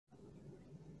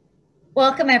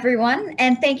Welcome, everyone,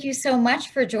 and thank you so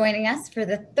much for joining us for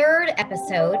the third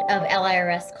episode of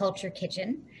LIRS Culture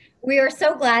Kitchen. We are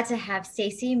so glad to have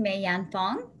Stacey Mei Yan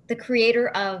Fong, the creator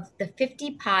of the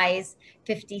 50 Pies,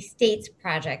 50 States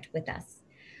project with us.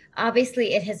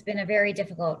 Obviously, it has been a very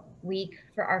difficult week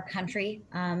for our country,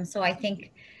 so I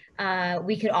think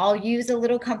we could all use a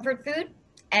little comfort food.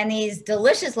 And these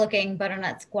delicious looking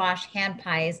butternut squash hand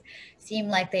pies seem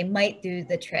like they might do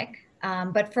the trick.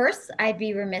 But first, I'd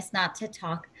be remiss not to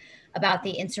talk about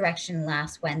the insurrection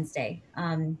last Wednesday.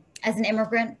 As an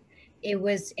immigrant, it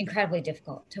was incredibly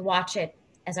difficult to watch it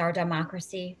as our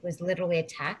democracy was literally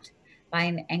attacked by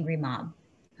an angry mob.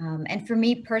 And for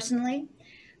me personally,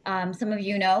 some of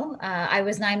you know, I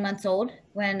was 9 months old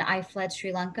when I fled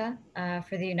Sri Lanka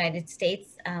for the United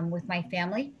States with my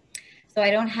family. So I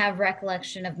don't have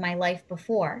recollection of my life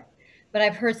before, but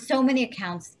I've heard so many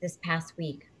accounts this past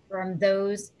week from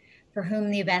those for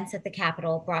whom the events at the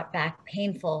Capitol brought back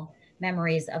painful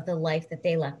memories of the life that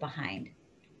they left behind.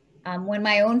 When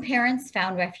my own parents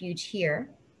found refuge here,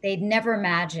 they'd never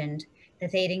imagined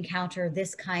that they'd encounter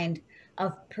this kind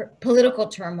of political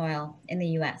turmoil in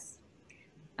the US.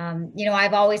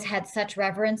 I've always had such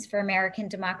reverence for American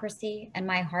democracy, and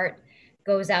my heart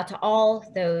goes out to all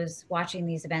those watching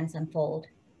these events unfold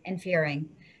and fearing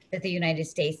that the United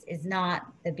States is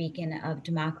not the beacon of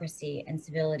democracy and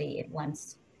civility it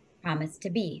once promised to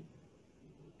be.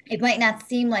 It might not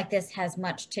seem like this has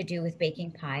much to do with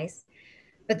baking pies,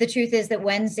 but the truth is that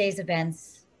Wednesday's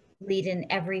events lead in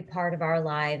every part of our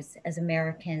lives as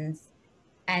Americans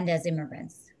and as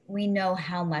immigrants. We know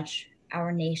how much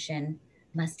our nation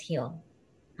must heal,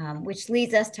 which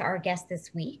leads us to our guest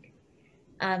this week,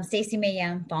 Stacey Mei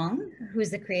Yan Fong,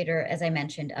 who's the creator, as I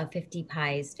mentioned, of 50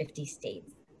 Pies, 50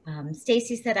 States.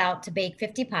 Stacey set out to bake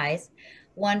 50 pies,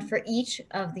 one for each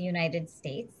of the United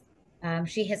States.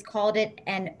 She has called it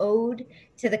an ode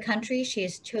to the country she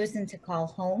has chosen to call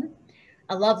home,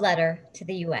 a love letter to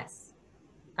the US.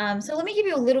 So let me give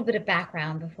you a little bit of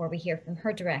background before we hear from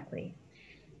her directly.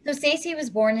 So Stacey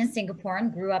was born in Singapore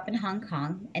and grew up in Hong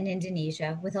Kong and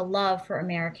Indonesia with a love for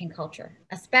American culture,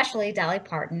 especially Dolly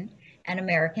Parton and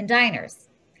American diners.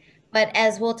 But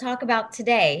as we'll talk about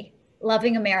today,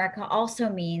 loving America also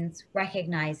means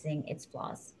recognizing its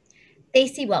flaws.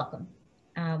 Stacey, welcome.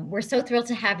 We're so thrilled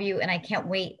to have you, and I can't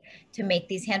wait to make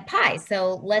these hand pies.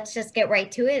 So let's just get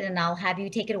right to it, and I'll have you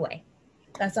take it away.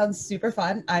 That sounds super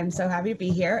fun. I'm so happy to be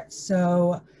here.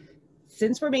 So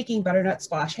since we're making butternut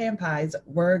squash hand pies,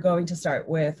 we're going to start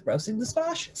with roasting the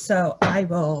squash. So I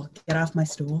will get off my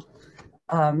stool.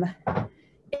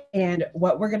 And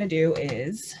what we're gonna do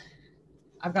is,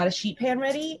 I've got a sheet pan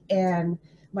ready and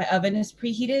my oven is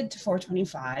preheated to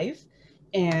 425.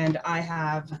 And I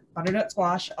have butternut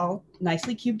squash all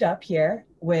nicely cubed up here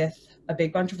with a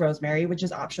big bunch of rosemary, which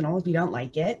is optional if you don't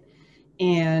like it,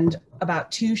 and about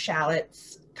 2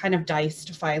 shallots kind of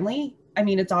diced finely. I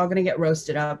mean, it's all gonna get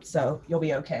roasted up, so you'll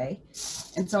be okay.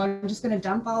 And so I'm just gonna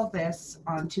dump all of this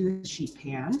onto the sheet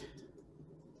pan.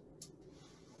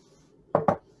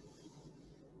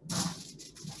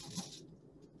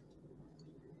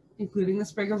 Including the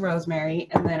sprig of rosemary,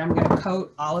 and then I'm gonna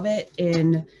coat all of it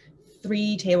in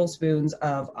 3 tablespoons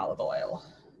of olive oil.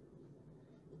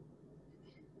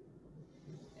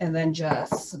 And then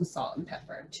just some salt and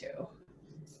pepper too.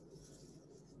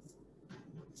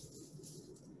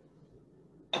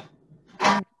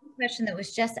 Question that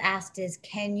was just asked is,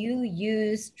 can you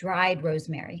use dried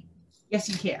rosemary? Yes,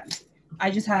 you can. I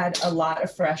just had a lot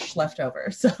of fresh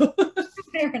leftovers, so.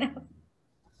 Fair enough.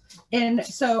 And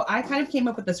so I kind of came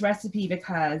up with this recipe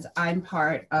because I'm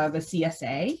part of a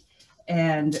CSA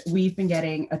and we've been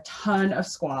getting a ton of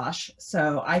squash.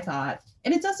 So I thought,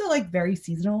 and it's also like very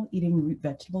seasonal eating root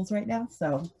vegetables right now.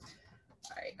 So,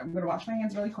 all right, I'm gonna wash my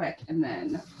hands really quick and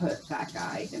then put that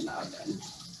guy in the oven.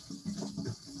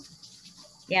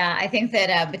 Yeah, I think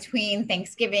that between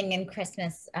Thanksgiving and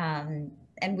Christmas, and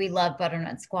we love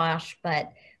butternut squash,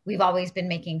 but we've always been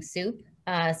making soup.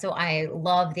 So I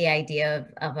love the idea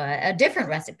of a different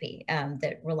recipe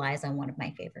that relies on one of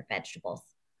my favorite vegetables.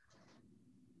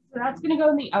 So that's gonna go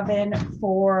in the oven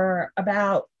for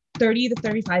about 30 to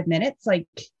 35 minutes. Like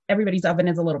everybody's oven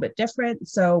is a little bit different.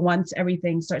 So once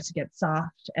everything starts to get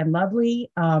soft and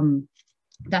lovely,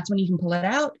 that's when you can pull it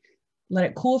out, let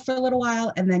it cool for a little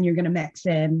while, and then you're gonna mix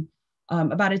in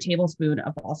about a tablespoon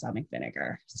of balsamic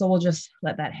vinegar. So we'll just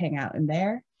let that hang out in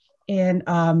there. And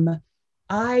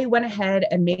I went ahead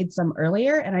and made some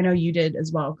earlier, and I know you did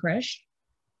as well, Krish.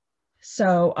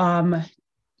 So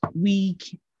we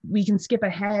can skip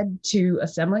ahead to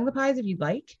assembling the pies if you'd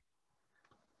like.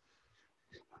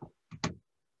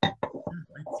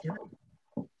 Let's do it.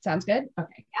 Sounds good?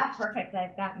 Okay. Yeah, perfect.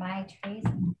 I've got my trays.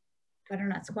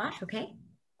 Butternut squash, okay?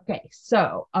 Okay,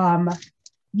 so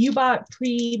you bought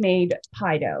pre-made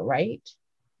pie dough, right?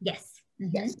 Yes.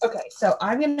 Yes. Okay, so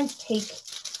I'm gonna take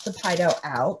the pie dough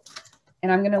out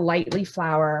and I'm gonna lightly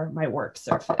flour my work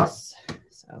surface.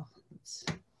 So let's...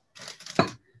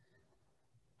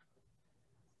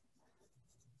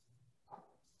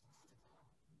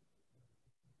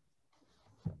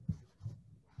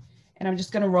 And I'm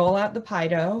just gonna roll out the pie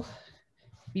dough.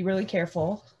 Be really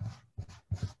careful.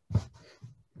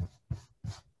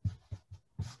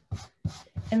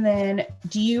 And then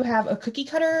do you have a cookie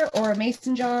cutter or a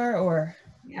mason jar or?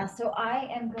 Yeah, so I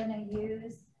am gonna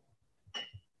use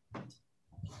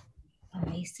a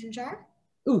mason jar.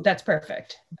 Ooh, that's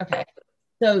perfect. Okay.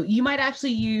 So you might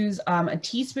actually use a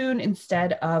teaspoon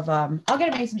instead of, I'll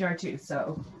get a mason jar too,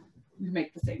 so you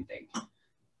make the same thing.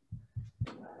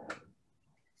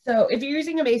 So if you're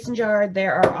using a mason jar,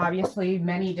 there are obviously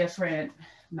many different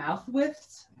mouth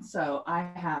widths. So I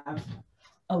have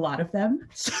a lot of them.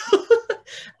 So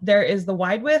there is the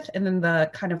wide width and then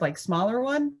the kind of like smaller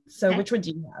one. So okay. Which one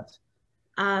do you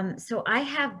have? So I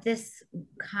have this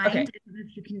kind, okay. I don't know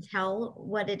if you can tell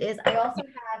what it is. I also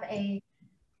have a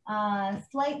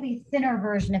slightly thinner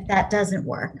version if that doesn't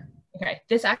work. Okay,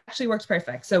 this actually works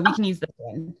perfect. So we can use this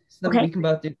one so that we can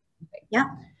both do the same thing. Yeah.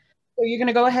 So you're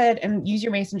gonna go ahead and use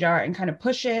your mason jar and kind of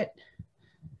push it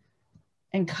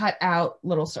and cut out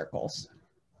little circles.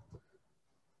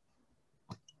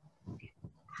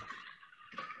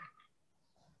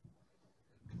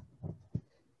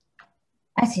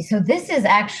 I see. So this is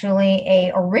actually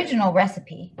a original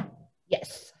recipe.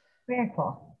 Yes. Very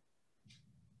cool.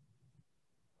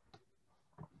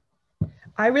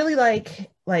 I really like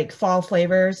fall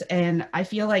flavors, and I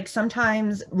feel like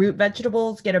sometimes root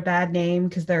vegetables get a bad name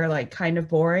because they're like kind of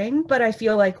boring, but I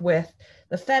feel like with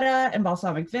the feta and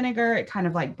balsamic vinegar, it kind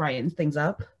of like brightens things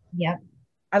up. Yeah.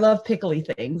 I love pickly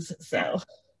things, so.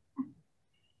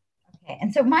 Okay,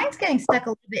 and so mine's getting stuck a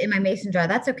little bit in my mason jar.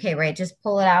 That's okay, right? Just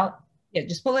pull it out. Yeah,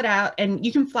 just pull it out, and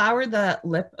you can flour the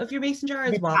lip of your mason jar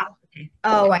as well. Okay.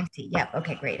 Oh, I see. Yep.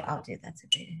 Okay, great. I'll do that. That's a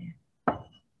great idea.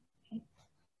 Okay.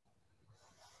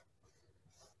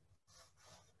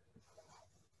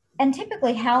 And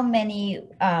typically, how many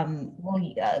will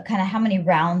you kind of how many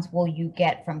rounds will you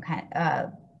get from kind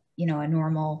of you know, a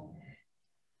normal?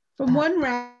 From one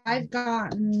round, I've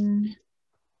gotten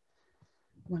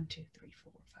 1, 2, 3,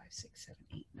 4, 5, 6, 7,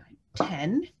 8, 9,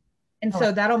 10. And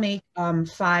so that'll make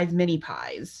 5 mini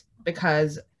pies,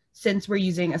 because since we're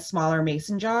using a smaller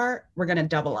mason jar, we're going to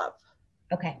double up.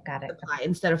 Okay, got it. The pie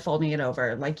instead of folding it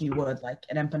over like you would like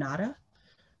an empanada.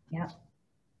 Yeah.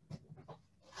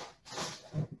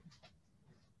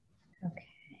 Okay.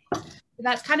 So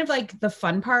that's kind of like the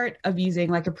fun part of using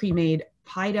like a pre-made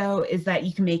pie dough, is that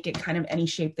you can make it kind of any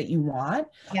shape that you want.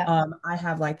 Yeah. I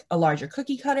have like a larger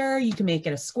cookie cutter. You can make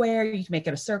it a square. You can make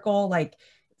it a circle. Like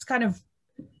it's kind of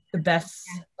the best,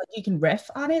 like you can riff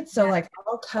on it. So like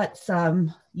I'll cut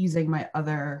some using my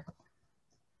other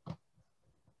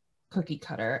cookie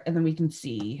cutter, and then we can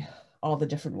see all the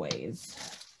different ways.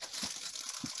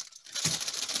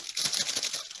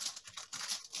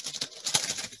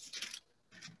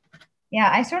 Yeah,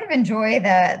 I sort of enjoy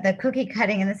the cookie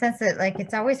cutting in the sense that like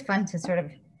it's always fun to sort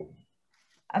of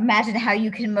imagine how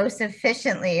you can most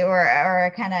efficiently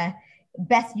or kind of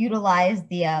best utilize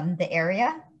the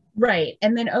area. Right.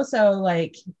 And then also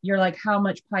like you're like, how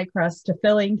much pie crust to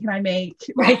filling can I make?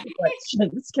 Right. Like, what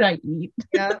shapes can I eat?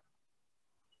 Yeah. This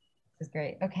is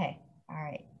great. Okay. All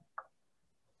right.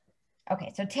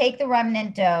 Okay. So take the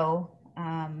remnant dough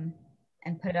and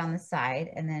put it on the side,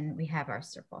 and then we have our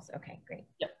circles. Okay, great.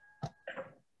 Yep.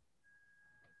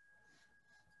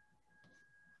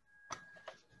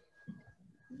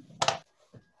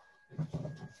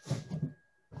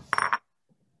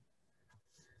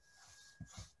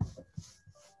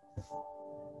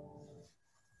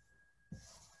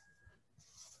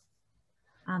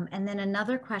 And then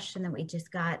another question that we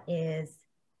just got is,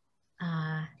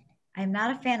 I'm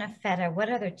not a fan of feta. What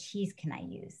other cheese can I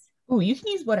use? Oh, you can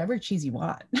use whatever cheese you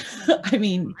want. I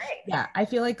mean, yeah, I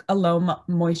feel like a low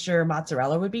moisture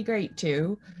mozzarella would be great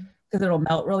too, because it'll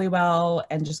melt really well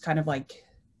and just kind of like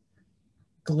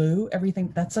glue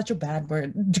everything. That's such a bad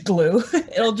word, glue.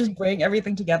 It'll just bring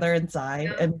everything together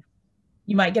inside, and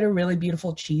you might get a really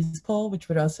beautiful cheese pull, which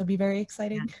would also be very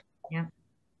exciting. Yeah.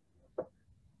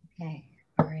 Okay.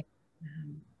 All right.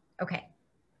 Okay.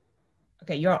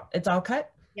 Okay, it's all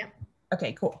cut? Yep.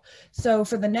 Okay, cool. So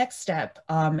for the next step,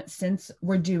 since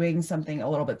we're doing something a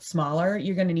little bit smaller,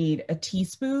 you're going to need a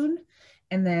teaspoon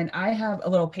And then I have a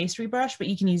little pastry brush, but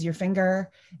you can use your finger,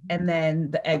 and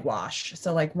then the egg wash.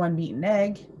 So like 1 beaten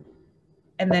egg,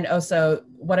 and then also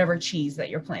whatever cheese that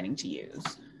you're planning to use.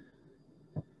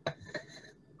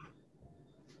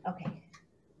 Okay.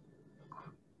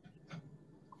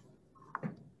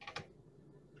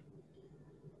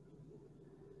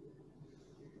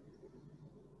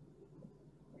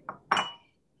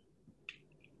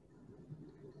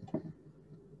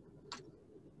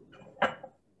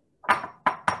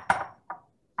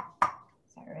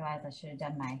 So I realized I should have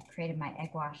done created my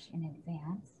egg wash in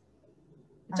advance.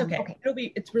 It's okay. Okay.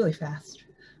 It's really fast.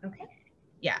 Okay.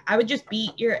 Yeah, I would just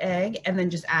beat your egg and then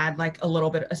just add like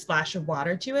a splash of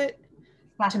water to it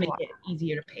to make it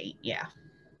easier to paint. Yeah.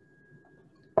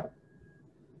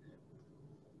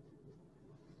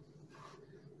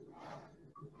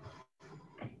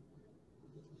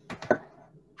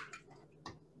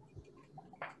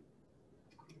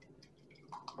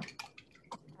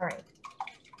 All right.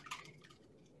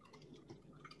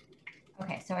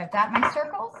 Okay, so I've got my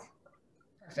circles.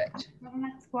 Perfect.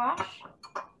 Butternut squash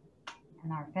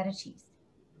and our feta cheese.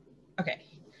 Okay,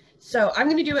 so I'm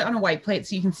going to do it on a white plate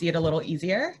so you can see it a little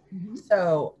easier. Mm-hmm.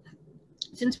 So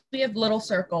since we have little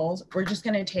circles, we're just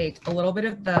going to take a little bit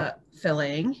of the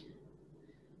filling,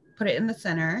 put it in the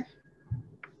center,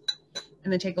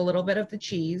 and then take a little bit of the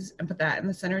cheese and put that in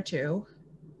the center too.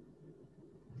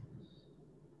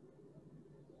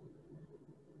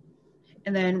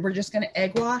 And then we're just going to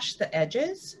egg wash the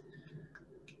edges.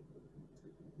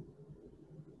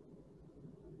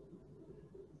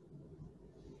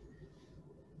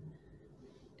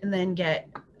 And then get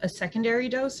a secondary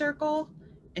dough circle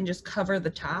and just cover the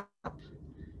top.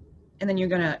 And then you're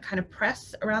going to kind of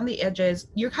press around the edges.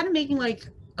 You're kind of making like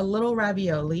a little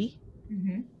ravioli.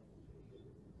 Mm-hmm.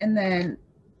 And then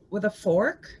with a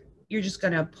fork, you're just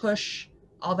going to push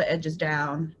all the edges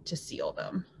down to seal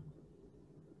them.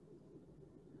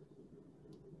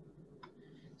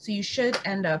 So you should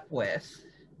end up with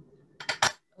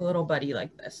a little buddy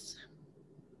like this.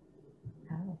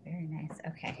 Oh, very nice.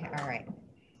 Okay. All right.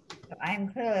 So I'm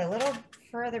clearly a little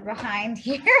further behind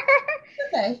here.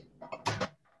 Okay.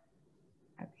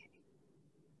 Okay.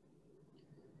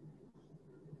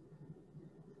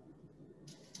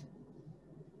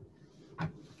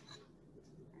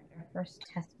 Our first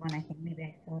test one, I think maybe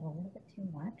I filled a little bit too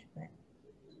much, but.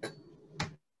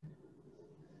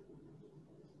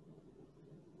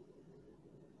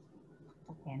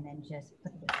 Okay, and then just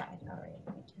put it aside. All right.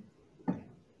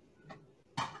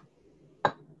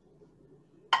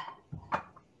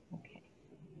 Okay.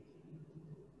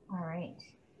 All right.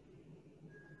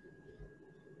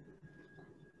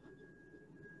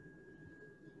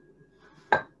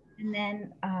 And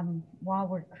then while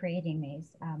we're creating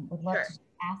these, would love to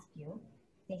ask you,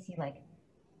 Stacey, like,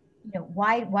 you know,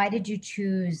 why did you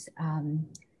choose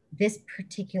this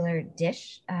particular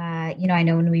dish? You know, I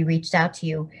know when we reached out to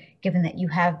you, given that you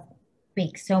have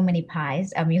baked so many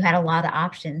pies, you had a lot of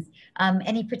options.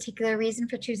 Any particular reason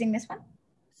for choosing this one?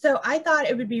 So I thought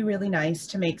it would be really nice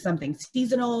to make something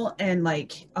seasonal and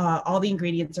like all the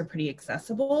ingredients are pretty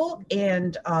accessible.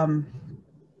 And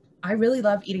I really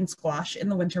love eating squash in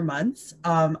the winter months.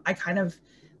 I kind of,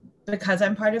 because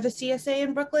I'm part of a CSA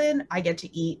in Brooklyn, I get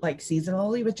to eat like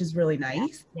seasonally, which is really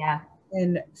nice. Yeah.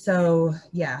 And so,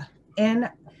 yeah. And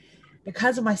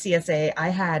because of my CSA, I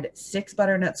had 6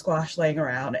 butternut squash laying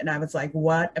around and I was like,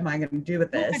 what am I going to do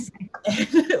with this?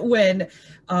 And when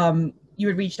you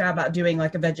had reached out about doing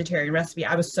like a vegetarian recipe,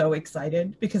 I was so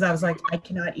excited because I was like, I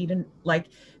cannot eat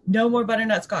no more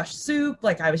butternut squash soup.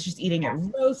 Like I was just eating it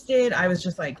roasted. I was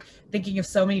just like thinking of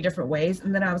so many different ways.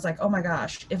 And then I was like, oh my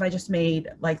gosh, if I just made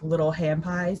like little ham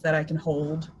pies that I can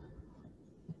hold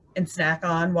and snack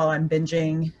on while I'm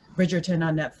binging Bridgerton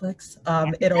on Netflix,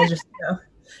 it'll just,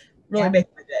 really make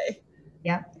my day.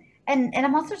 Yeah. And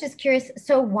I'm also just curious,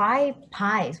 so why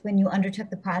pies when you undertook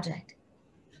the project?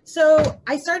 So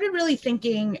I started really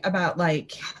thinking about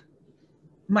like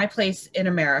my place in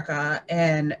America,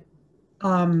 and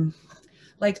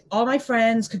like all my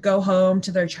friends could go home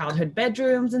to their childhood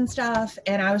bedrooms and stuff.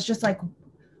 And I was just like,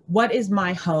 what is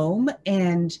my home?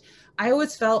 And I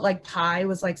always felt like pie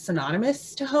was like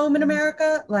synonymous to home in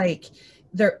America. Like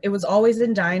it was always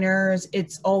in diners.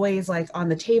 It's always like on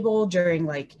the table during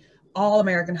like all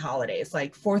American holidays,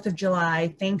 like 4th of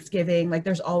July, Thanksgiving, like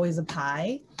there's always a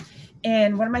pie.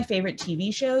 And one of my favorite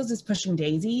TV shows is Pushing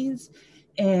Daisies.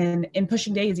 And in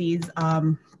Pushing Daisies,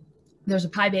 there's a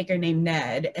pie baker named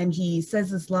Ned, and he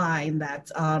says this line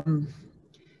that's,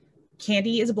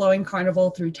 candy is a blowing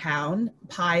carnival through town,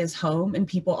 pie is home, and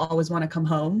people always want to come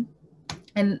home.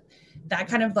 And that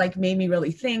kind of like made me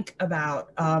really think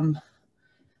about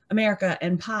America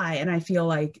and pie. And I feel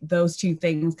like those two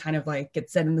things kind of like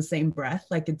get said in the same breath,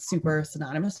 like it's super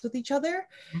synonymous with each other.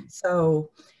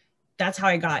 So that's how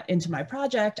I got into my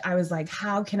project. I was like,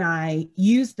 how can I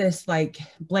use this like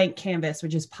blank canvas,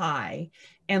 which is pie,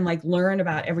 and like learn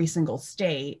about every single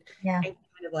state, Yeah. and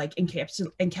kind of like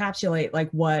encapsulate like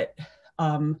what,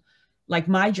 like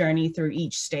my journey through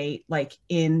each state, like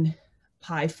in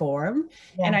pie form.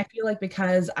 Yeah. And I feel like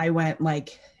because I went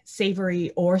like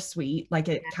savory or sweet, like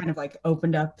it kind of like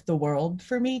opened up the world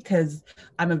for me, because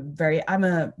I'm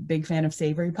a big fan of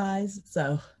savory pies.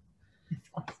 So.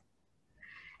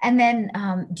 And then,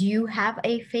 do you have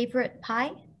a favorite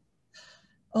pie?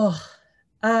 Oh,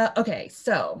 okay.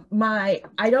 So I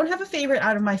don't have a favorite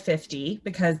out of my 50,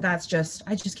 because I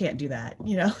just can't do that.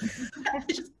 You know,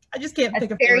 I just can't That's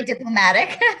pick a very favorite.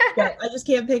 diplomatic. Yeah, I just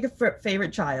can't pick a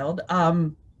favorite child.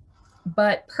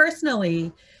 But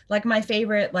personally, like my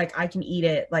favorite, like I can eat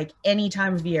it like any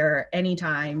time of year, any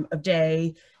time of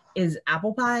day, is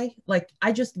apple pie. Like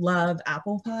I just love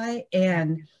apple pie.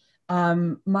 And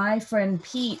my friend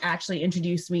Pete actually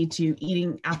introduced me to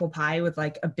eating apple pie with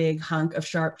like a big hunk of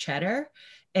sharp cheddar.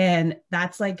 And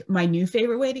that's like my new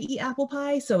favorite way to eat apple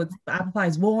pie. So it's apple pie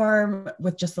is warm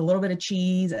with just a little bit of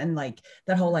cheese and like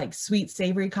that whole like sweet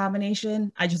savory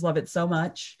combination. I just love it so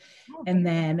much. And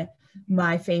then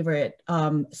my favorite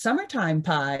summertime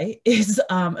pie is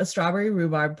a strawberry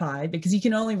rhubarb pie, because you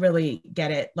can only really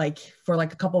get it like for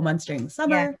like a couple months during the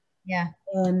summer. Yeah.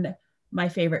 And my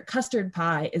favorite custard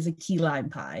pie is a key lime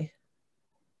pie.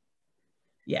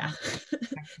 Yeah.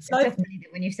 So funny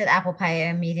that when you said apple pie, I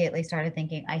immediately started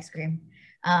thinking ice cream.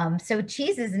 So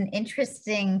cheese is an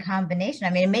interesting combination. I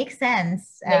mean, it makes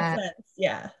sense. Makes sense.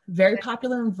 Yeah. Very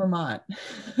popular in Vermont.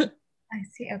 I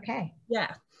see. Okay.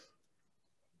 Yeah.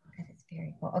 That is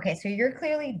very cool. Okay. So you're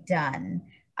clearly done.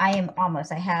 I am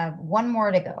almost. I have one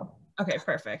more to go. Okay,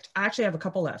 perfect. I actually have a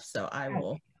couple left, so I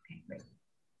will. Okay, great.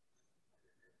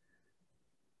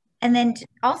 And then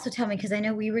also tell me, because I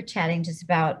know we were chatting just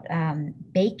about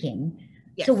baking.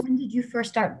 Yes. So when did you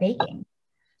first start baking?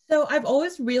 So I've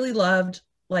always really loved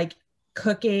like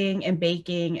cooking and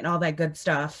baking and all that good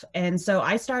stuff. And so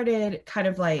I started kind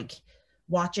of like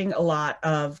watching a lot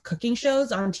of cooking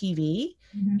shows on TV.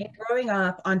 Mm-hmm. And growing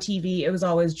up on TV, it was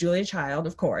always Julia Child,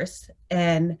 of course,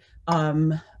 and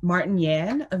Martin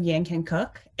Yan of Yan Can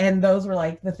Cook. And those were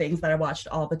like the things that I watched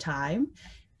all the time.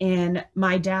 And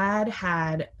my dad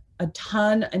had a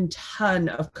ton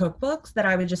of cookbooks that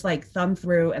I would just like thumb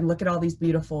through and look at all these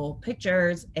beautiful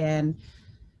pictures. And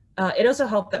it also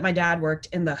helped that my dad worked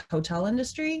in the hotel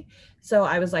industry. So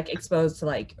I was like exposed to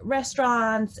like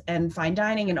restaurants and fine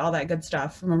dining and all that good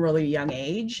stuff from a really young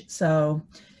age. So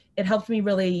it helped me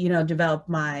really, you know, develop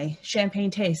my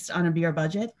champagne taste on a beer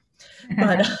budget.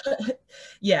 But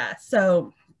yeah,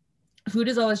 so food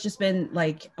has always just been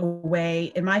like a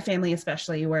way in my family,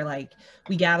 especially, where like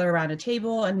we gather around a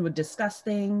table and would discuss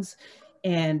things.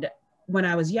 And when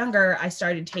I was younger, I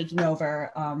started taking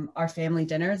over our family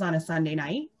dinners on a Sunday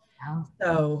night. Oh.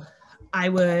 So I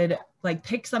would like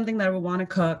pick something that I would want to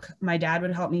cook. My dad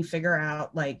would help me figure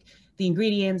out like the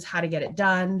ingredients, how to get it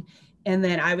done. And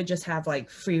then I would just have like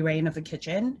free reign of the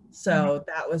kitchen. So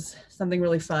that was something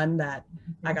really fun that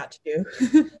I got to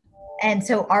do. And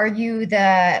so are you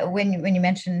when you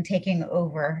mentioned taking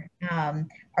over,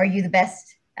 are you the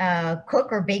best cook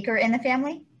or baker in the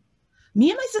family?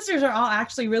 Me and my sisters are all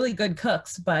actually really good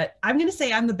cooks, but I'm going to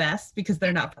say I'm the best because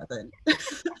they're not present.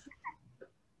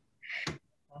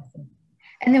 Awesome.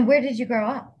 And then where did you grow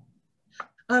up?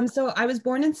 So I was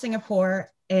born in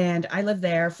Singapore and I lived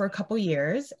there for a couple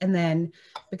years. And then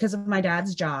because of my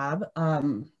dad's job,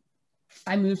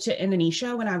 I moved to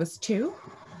Indonesia when I was 2.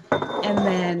 And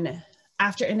then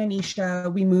after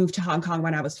Indonesia, we moved to Hong Kong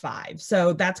when I was 5.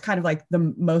 So that's kind of like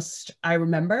the most I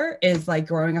remember is like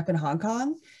growing up in Hong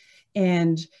Kong.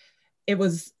 And it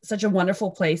was such a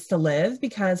wonderful place to live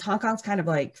because Hong Kong's kind of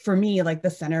like, for me, like the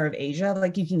center of Asia.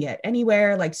 Like you can get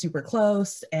anywhere, like super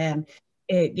close. And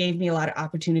it gave me a lot of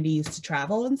opportunities to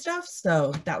travel and stuff.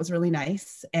 So that was really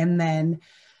nice. And then,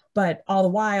 but all the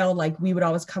while, like we would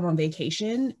always come on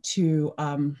vacation to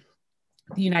the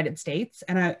United States.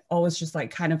 And I always just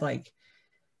like kind of like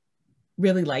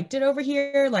really liked it over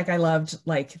here. Like I loved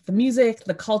like the music,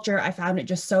 the culture. I found it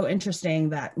just so interesting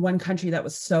that one country that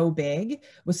was so big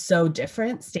was so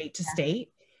different state to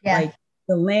state. Yeah. Like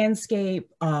the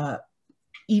landscape,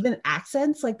 even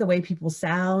accents, like the way people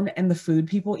sound and the food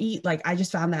people eat. Like I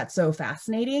just found that so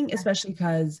fascinating, especially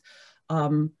because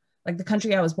like the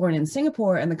country I was born in,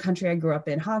 Singapore, and the country I grew up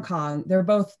in, Hong Kong, they're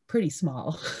both pretty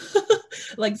small,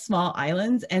 like small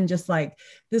islands. And just like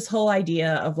this whole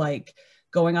idea of like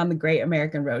going on the Great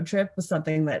American Road Trip was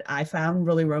something that I found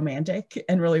really romantic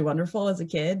and really wonderful as a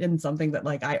kid, and something that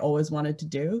like I always wanted to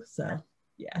do. So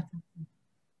yeah.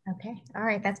 Okay. All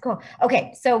right. That's cool.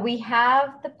 Okay. So we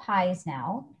have the pies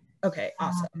now. Okay,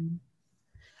 awesome.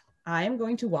 I am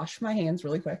going to wash my hands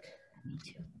really quick. Me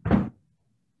too.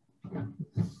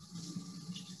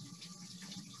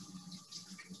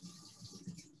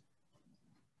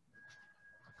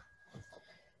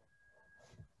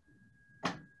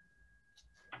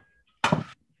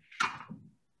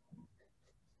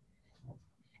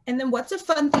 And then what's a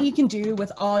fun thing you can do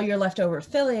with all your leftover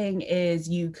filling is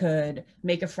you could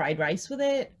make a fried rice with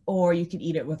it, or you could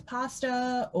eat it with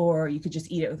pasta, or you could just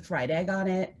eat it with fried egg on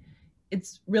it.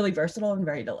 It's really versatile and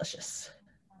very delicious.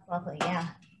 That's lovely. Yeah.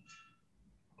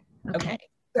 Okay.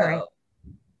 So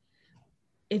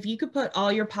if you could put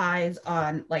all your pies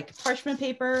on like parchment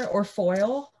paper or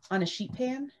foil on a sheet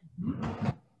pan.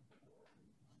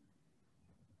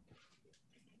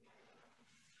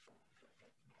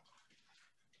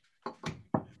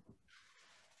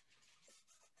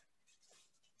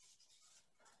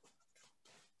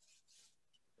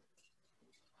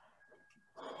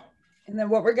 And then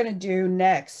what we're going to do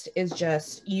next is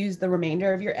just use the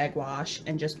remainder of your egg wash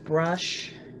and just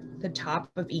brush the top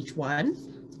of each one.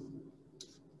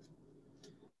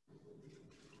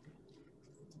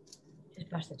 Just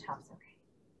brush the tops. Okay.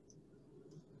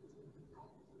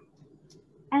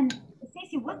 And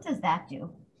Stacey, what does that do?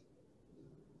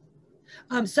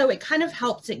 So it kind of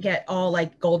helps it get all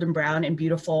like golden brown and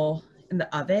beautiful in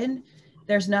the oven.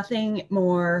 There's nothing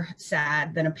more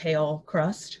sad than a pale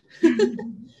crust.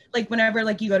 Like whenever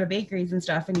like you go to bakeries and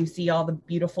stuff and you see all the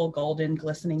beautiful golden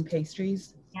glistening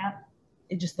pastries. Yep.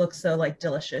 It just looks so like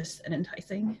delicious and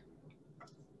enticing.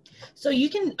 So you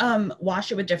can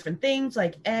wash it with different things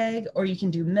like egg, or you can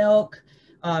do milk.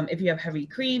 If you have heavy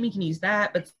cream, you can use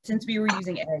that. But since we were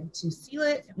using egg to seal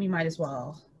it, we might as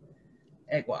well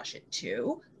egg wash it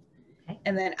too. Okay.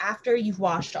 And then after you've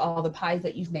washed all the pies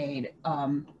that you've made,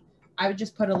 I would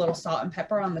just put a little salt and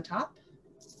pepper on the top.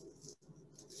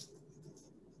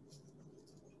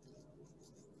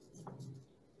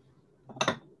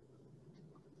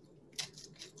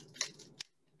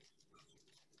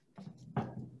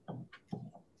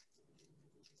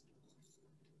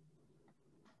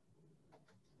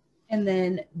 And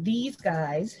then these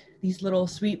guys, these little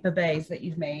sweet bebés that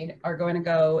you've made, are going to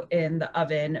go in the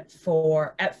oven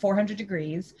at 400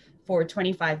 degrees for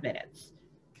 25 minutes.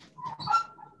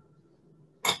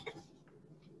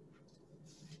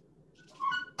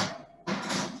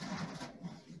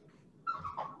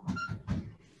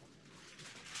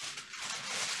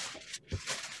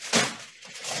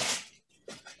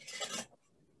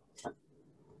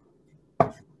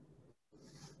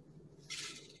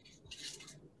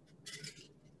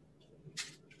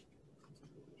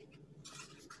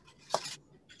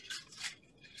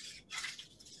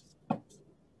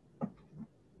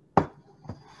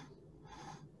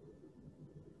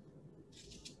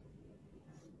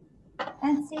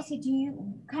 And Stacey,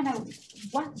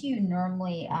 what do you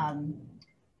normally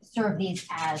serve these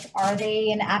as? Are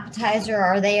they an appetizer?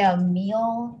 Are they a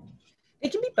meal?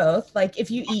 It can be both. Like if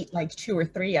you eat like 2 or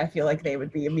 3, I feel like they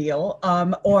would be a meal.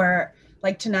 Or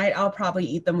like tonight, I'll probably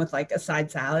eat them with like a side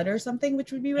salad or something,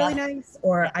 which would be really nice.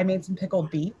 Or I made some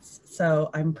pickled beets, so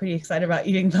I'm pretty excited about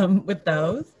eating them with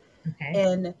those. Okay.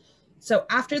 And so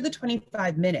after the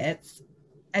 25 minutes,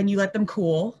 and you let them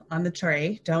cool on the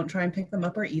tray, don't try and pick them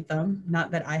up or eat them.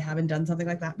 Not that I haven't done something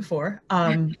like that before.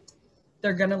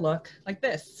 They're gonna look like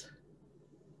this.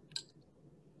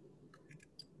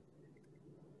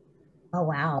 Oh,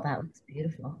 wow, that looks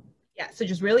beautiful. Yeah, so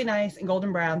just really nice and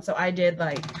golden brown. So I did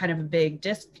like kind of a big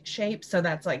disc shape. So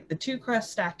that's like the 2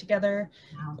 crusts stacked together.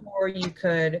 Wow. Or you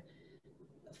could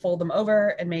fold them over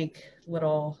and make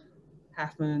little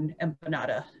half moon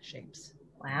empanada shapes.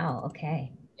 Wow,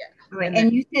 okay. Yeah. Right.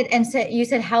 And you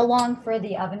said how long for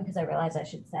the oven? Because I realized I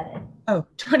should set it. Oh,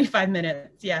 25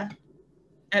 minutes, yeah.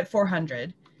 At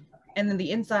 400. And then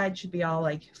the inside should be all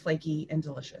like flaky and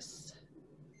delicious.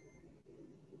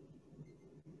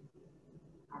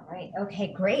 All right.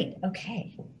 Okay, great.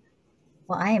 Okay.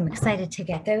 Well, I am excited to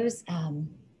get those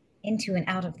into and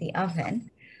out of the oven.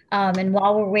 And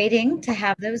while we're waiting to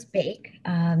have those bake,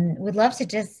 would love to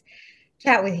just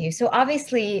chat with you. So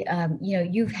obviously,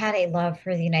 you've had a love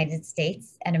for the United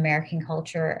States and American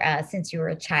culture since you were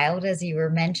a child, as you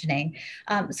were mentioning.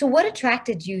 So what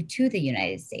attracted you to the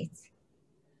United States?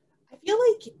 I feel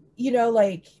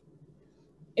like,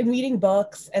 in reading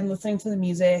books and listening to the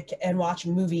music and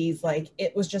watching movies, like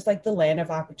it was just like the land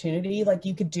of opportunity. Like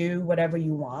you could do whatever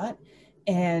you want.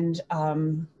 And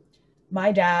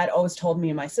my dad always told me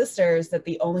and my sisters that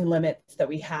the only limits that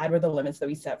we had were the limits that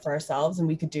we set for ourselves, and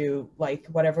we could do like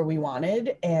whatever we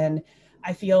wanted. And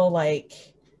I feel like,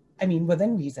 I mean,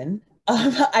 within reason,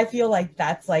 I feel like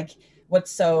that's like what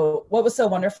was so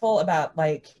wonderful about,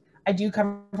 like, I do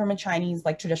come from a Chinese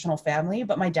like traditional family,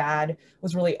 but my dad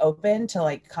was really open to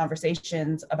like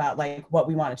conversations about like what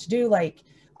we wanted to do. Like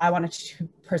I wanted to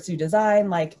pursue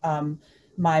design, like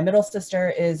my middle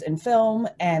sister is in film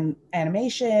and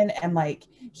animation, and like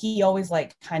he always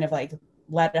like kind of like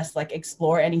let us like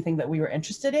explore anything that we were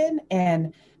interested in.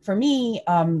 And for me,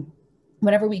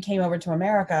 whenever we came over to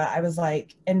America, I was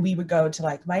like, and we would go to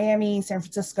like Miami, San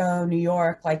Francisco, New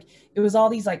York, like it was all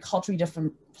these like culturally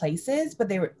different places,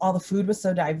 but all the food was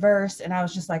so diverse. And I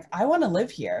was just like, I want to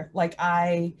live here. Like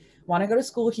I want to go to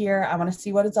school here. I want to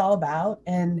see what it's all about.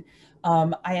 And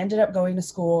I ended up going to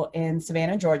school in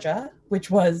Savannah, Georgia, which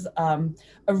was a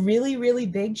really, really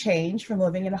big change from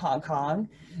living in Hong Kong.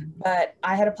 But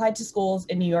I had applied to schools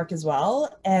in New York as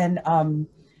well. And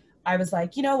I was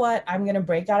like, you know what? I'm going to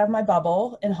break out of my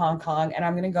bubble in Hong Kong, and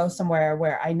I'm going to go somewhere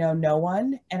where I know no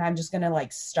one, and I'm just going to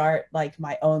like start like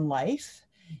my own life.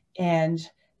 And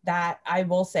that, I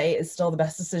will say, is still the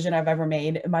best decision I've ever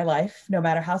made in my life, no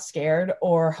matter how scared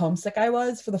or homesick I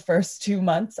was for the first 2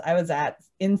 months I was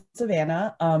in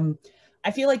Savannah.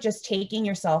 I feel like just taking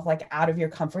yourself like out of your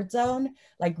comfort zone,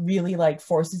 like really like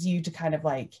forces you to kind of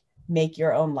like make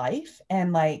your own life.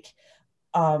 And like,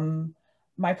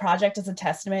 my project is a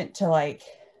testament to like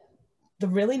the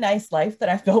really nice life that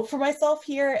I've built for myself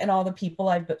here, and all the people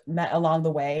I've met along the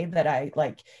way that I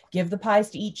like give the pies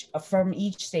to from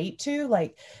each state to.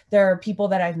 Like there are people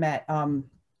that I've met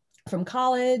from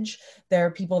college, there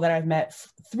are people that I've met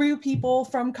through people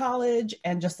from college,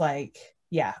 and just like,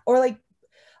 yeah. Or like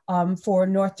for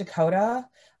North Dakota,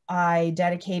 I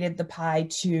dedicated the pie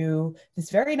to this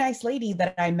very nice lady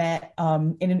that I met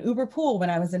in an Uber pool when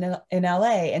I was in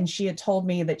LA. And she had told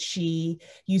me that she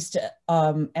used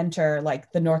to enter like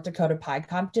the North Dakota pie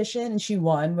competition, and she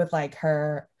won with like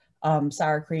her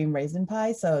sour cream raisin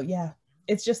pie. So yeah,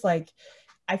 it's just like,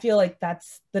 I feel like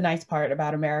that's the nice part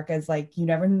about America, is like, you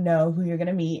never know who you're going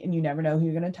to meet, and you never know who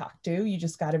you're going to talk to. You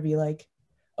just got to be like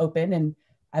open, and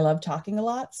I love talking a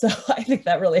lot, so I think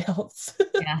that really helps.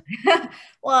 Yeah.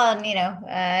 Well,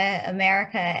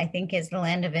 America, I think, is the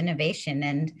land of innovation.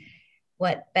 And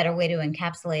what better way to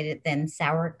encapsulate it than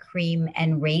sour cream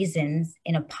and raisins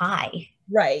in a pie?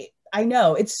 Right. I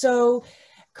know. It's so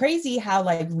crazy how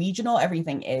like regional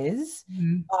everything is.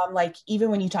 Mm-hmm. Like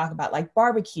even when you talk about like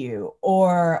barbecue,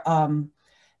 or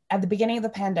at the beginning of the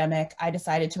pandemic, I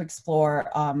decided to explore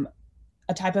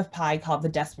a type of pie called the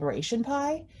desperation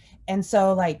pie. And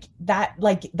so like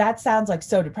that sounds like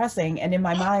so depressing. And in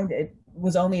my mind, it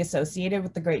was only associated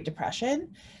with the Great Depression,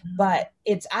 but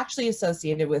it's actually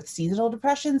associated with seasonal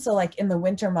depression. So like in the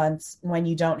winter months when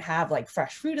you don't have like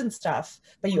fresh fruit and stuff,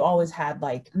 but you always had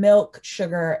like milk,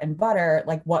 sugar, and butter,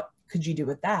 like what could you do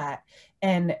with that?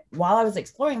 And while I was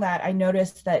exploring that, I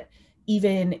noticed that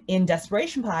even in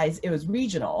desperation pies, it was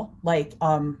regional. Like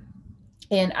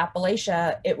in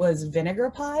Appalachia, it was vinegar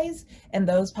pies, and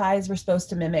those pies were supposed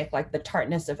to mimic like the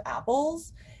tartness of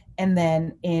apples. And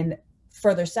then in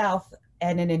further south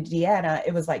and in Indiana,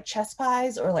 it was like chess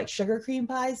pies or like sugar cream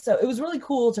pies. So it was really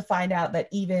cool to find out that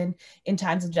even in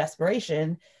times of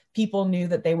desperation, people knew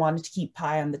that they wanted to keep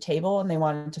pie on the table, and they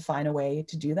wanted to find a way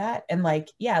to do that. And like,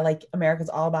 yeah, like America's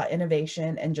all about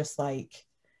innovation and just like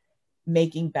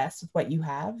making best with what you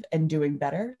have and doing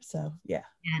better. So yeah.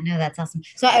 Yeah, no, that's awesome.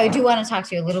 So I do want to talk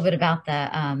to you a little bit about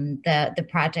the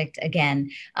project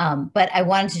again, but I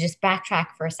wanted to just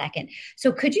backtrack for a second.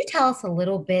 So could you tell us a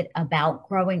little bit about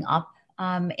growing up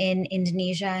in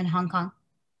Indonesia and Hong Kong?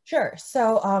 Sure.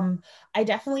 So I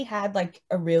definitely had like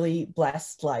a really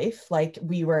blessed life. Like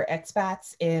we were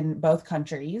expats in both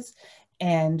countries,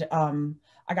 and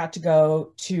I got to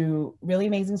go to really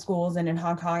amazing schools. And in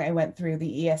Hong Kong, I went through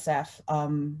the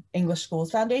ESF English Schools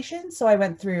Foundation. So I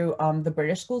went through the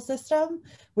British school system,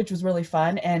 which was really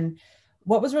fun. And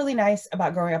what was really nice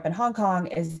about growing up in Hong Kong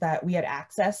is that we had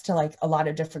access to like a lot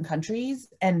of different countries.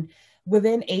 And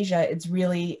within Asia, it's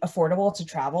really affordable to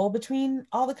travel between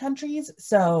all the countries.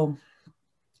 So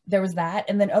there was that.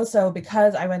 And then also,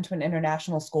 because I went to an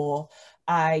international school,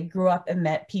 I grew up and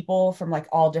met people from like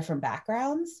all different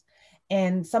backgrounds.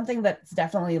 And something that's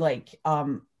definitely like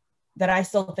that I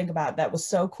still think about that was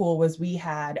so cool was we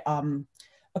had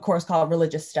a course called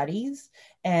Religious Studies.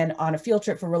 And on a field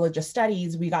trip for religious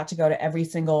studies, we got to go to every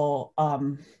single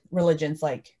religion's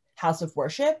like house of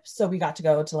worship. So we got to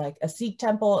go to like a Sikh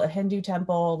temple, a Hindu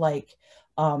temple, like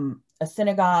a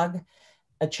synagogue,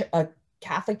 a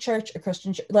Catholic church, a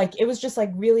Christian church. Like, it was just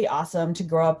like really awesome to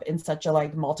grow up in such a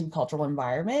like multicultural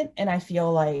environment. And I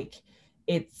feel like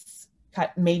it's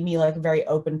made me like a very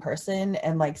open person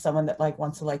and like someone that like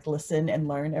wants to like listen and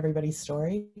learn everybody's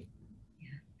story.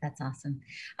 That's awesome.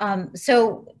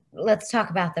 So let's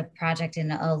talk about the project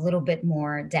in a little bit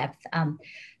more depth.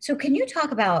 So can you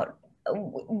talk about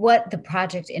what the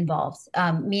project involves,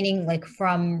 meaning like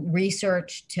from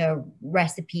research to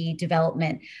recipe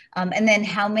development, and then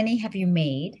how many have you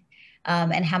made,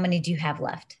 and how many do you have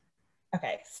left?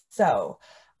 Okay, so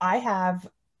I have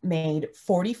made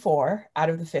 44 out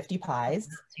of the 50 pies.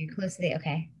 So you're close to the,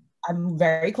 okay. I'm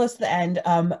very close to the end.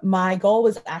 My goal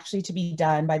was actually to be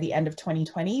done by the end of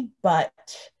 2020, but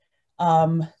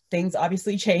things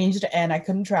obviously changed and I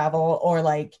couldn't travel or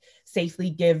like safely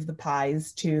give the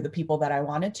pies to the people that I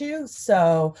wanted to.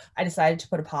 So I decided to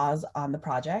put a pause on the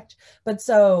project. But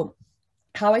so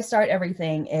how I start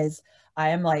everything is I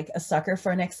am like a sucker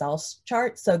for an Excel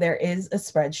chart. So there is a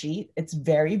spreadsheet. It's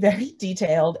very, very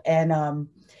detailed, and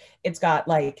it's got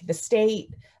like the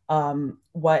state,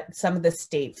 what some of the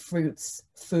state fruits,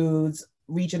 foods,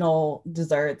 regional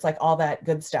desserts, like all that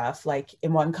good stuff, like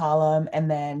in one column. And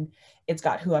then it's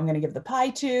got who I'm going to give the pie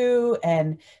to.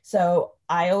 And so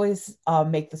I always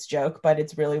make this joke, but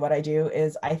it's really what I do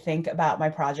is I think about my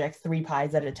project 3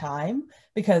 pies at a time,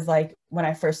 because like when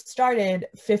I first started,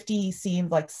 50 seemed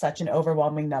like such an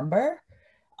overwhelming number.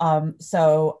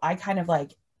 So I kind of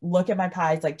like look at my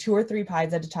pies like 2 or 3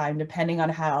 pies at a time, depending on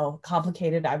how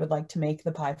complicated I would like to make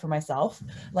the pie for myself.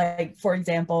 Like, for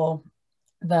example,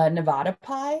 the Nevada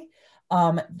pie,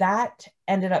 that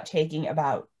ended up taking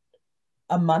about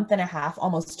a month and a half,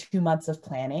 almost 2 months of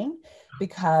planning,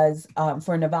 because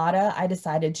for Nevada, I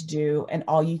decided to do an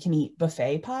all-you-can-eat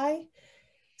buffet pie.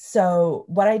 So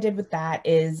what I did with that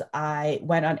is I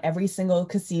went on every single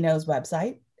casino's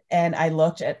website and I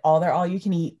looked at all their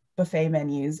all-you-can-eat buffet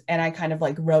menus, and I kind of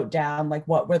like wrote down like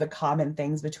what were the common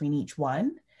things between each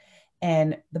one.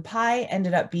 And the pie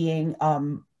ended up being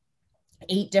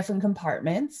 8 different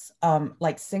compartments,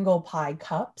 like single pie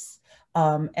cups.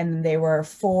 And they were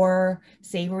 4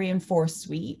 savory and 4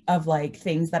 sweet of like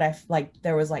things that I like.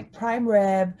 There was like prime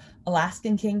rib,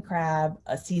 Alaskan king crab,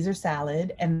 a Caesar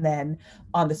salad. And then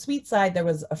on the sweet side, there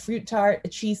was a fruit tart, a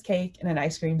cheesecake, and an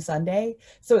ice cream sundae.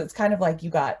 So it's kind of like you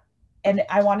got, and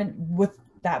I wanted with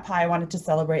that pie, I wanted to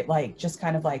celebrate like just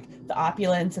kind of like the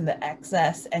opulence and the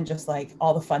excess and just like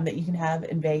all the fun that you can have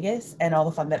in Vegas and all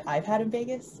the fun that I've had in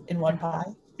Vegas in one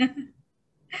pie.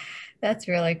 That's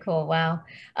really cool. Wow.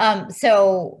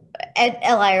 So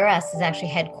LIRS is actually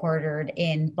headquartered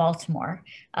in Baltimore.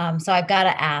 So I've got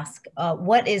to ask,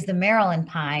 what is the Maryland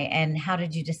pie and how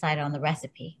did you decide on the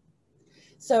recipe?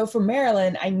 So for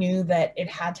Maryland, I knew that it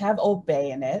had to have Old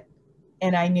Bay in it,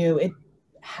 and I knew it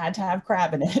had to have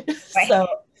crab in it. Right.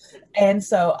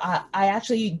 So I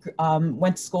actually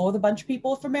went to school with a bunch of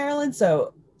people from Maryland,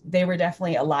 so they were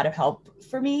definitely a lot of help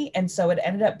for me. And so it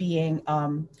ended up being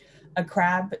a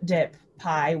crab dip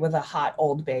pie with a hot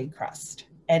Old Bay crust.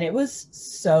 And it was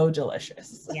so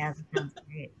delicious. Yeah, that sounds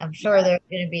great. I'm sure there's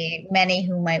going to be many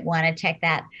who might want to check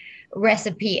that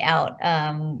recipe out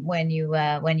when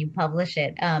you publish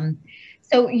it.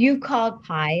 So you called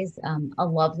pies a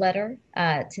love letter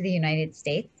to the United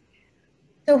States.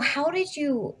 So how did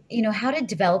how did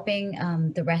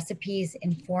developing the recipes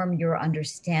inform your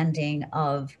understanding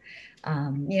of,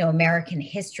 American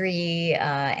history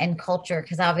and culture?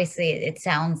 Because obviously it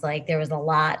sounds like there was a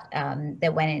lot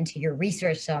that went into your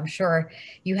research. So I'm sure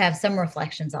you have some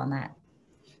reflections on that.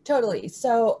 Totally.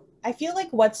 So I feel like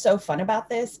what's so fun about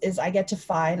this is I get to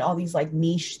find all these like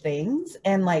niche things,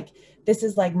 and like this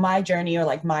is like my journey or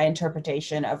like my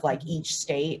interpretation of like each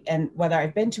state and whether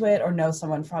I've been to it or know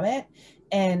someone from it.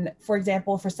 And for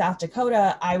example, for South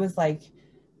Dakota, I was like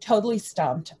totally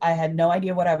stumped. I had no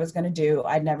idea what I was going to do.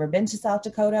 I'd never been to South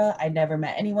Dakota. I'd never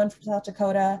met anyone from South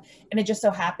Dakota. And it just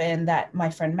so happened that my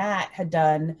friend Matt had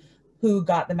done, who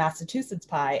got the Massachusetts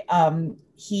pie.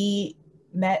 He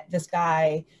met this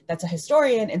guy that's a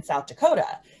historian in South Dakota.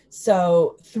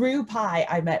 So through pie,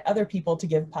 I met other people to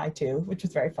give pie to, which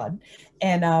was very fun.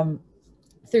 And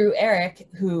through Eric,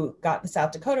 who got the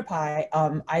South Dakota pie,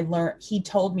 I learned, he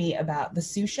told me about the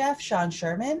sous chef, Sean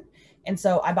Sherman. And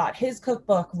so I bought his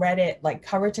cookbook, read it like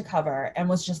cover to cover, and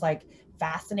was just like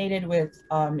fascinated with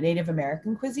Native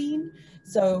American cuisine.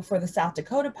 So for the South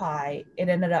Dakota pie, it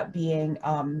ended up being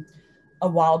a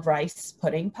wild rice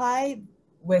pudding pie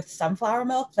with sunflower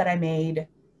milk that I made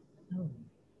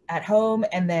at home,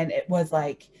 and then it was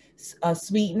like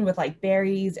sweetened with like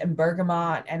berries and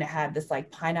bergamot, and it had this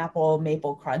like pineapple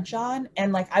maple crunch on.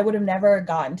 And like I would have never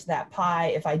gotten to that pie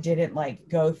if I didn't like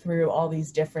go through all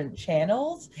these different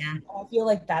channels. Yeah. I feel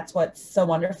like that's what's so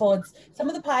wonderful. It's some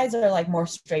of the pies are like more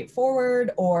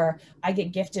straightforward, or I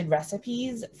get gifted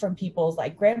recipes from people's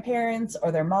like grandparents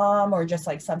or their mom, or just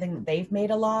like something that they've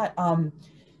made a lot.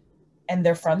 And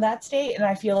they're from that state. And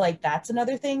I feel like that's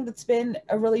another thing that's been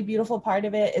a really beautiful part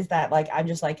of it, is that like I'm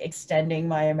just like extending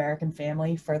my American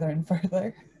family further and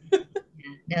further. Yeah,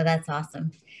 no, that's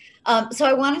awesome. So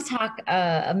I want to talk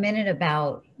a minute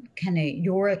about kind of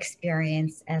your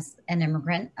experience as an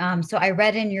immigrant. So I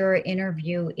read in your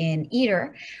interview in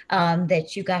Eater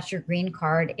that you got your green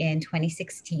card in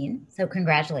 2016. So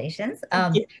congratulations.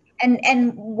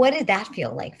 And what did that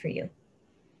feel like for you?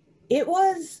 It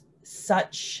was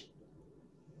such,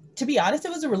 to be honest,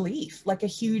 it was a relief, like a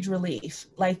huge relief.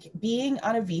 Like being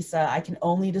on a visa, I can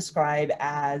only describe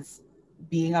as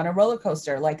being on a roller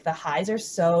coaster. Like the highs are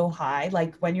so high.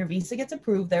 Like when your visa gets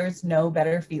approved, there's no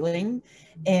better feeling.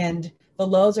 And the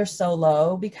lows are so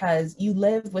low because you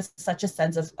live with such a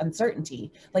sense of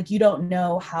uncertainty. Like you don't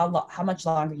know how much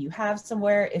longer you have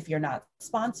somewhere, if you're not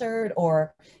sponsored,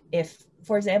 or if,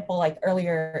 for example, like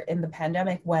earlier in the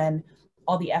pandemic when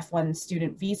all the F1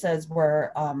 student visas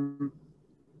were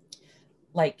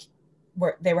like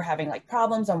they were having like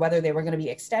problems on whether they were going to be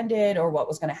extended or what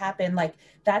was going to happen. Like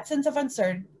that sense of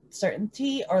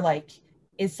uncertainty or like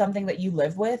is something that you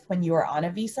live with when you are on a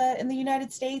visa in the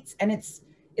United States. And it's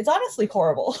honestly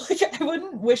horrible. Like I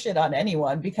wouldn't wish it on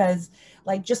anyone, because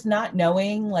like just not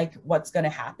knowing like what's going to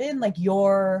happen, like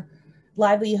your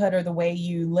livelihood or the way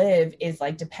you live is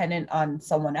like dependent on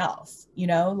someone else, you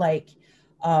know. Like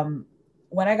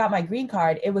when I got my green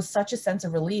card, it was such a sense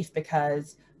of relief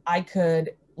because I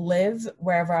could live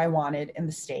wherever I wanted in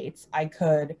the States. I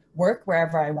could work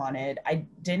wherever I wanted. I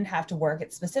didn't have to work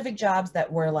at specific jobs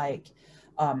that were like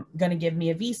going to give me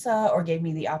a visa or gave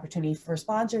me the opportunity for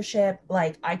sponsorship.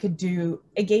 Like I could do,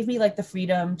 it gave me like the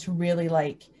freedom to really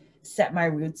like set my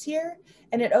roots here.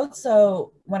 And it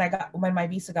also, when my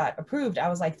visa got approved, I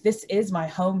was like, this is my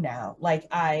home now. Like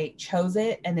I chose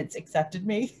it and it's accepted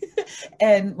me.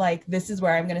 And like, this is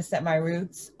where I'm going to set my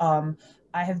roots.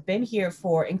 I have been here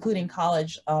for, including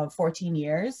college, 14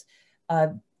 years.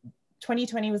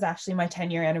 2020 was actually my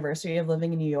 10-year anniversary of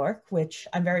living in New York, which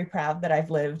I'm very proud that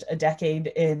I've lived a decade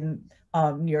in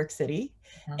New York City.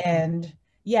 Okay. And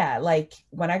yeah, like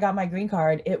when I got my green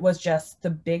card, it was just the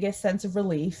biggest sense of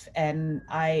relief. And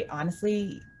I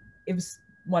honestly, it was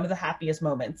one of the happiest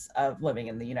moments of living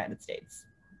in the United States.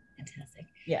 Fantastic.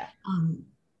 Yeah.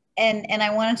 And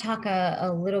I want to talk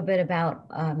a little bit about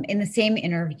in the same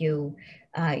interview,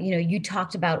 you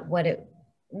talked about what it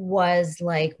was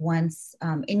like once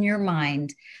in your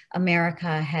mind,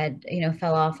 America had,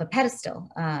 fell off a pedestal,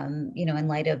 in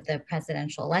light of the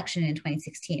presidential election in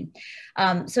 2016.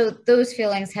 So those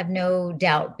feelings have no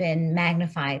doubt been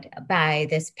magnified by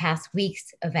this past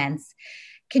week's events.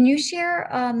 Can you share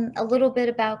a little bit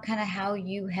about kind of how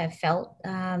you have felt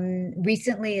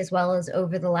recently as well as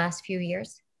over the last few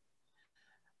years?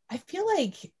 I feel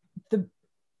like the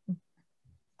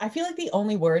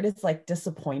only word is like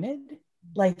disappointed.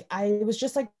 Like I was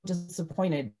just like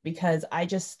disappointed because I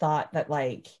just thought that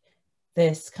like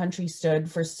this country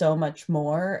stood for so much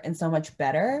more and so much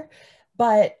better.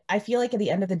 But I feel like at the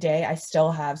end of the day, I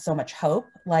still have so much hope.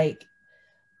 Like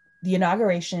the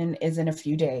inauguration is in a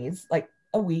few days, like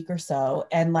a week or so.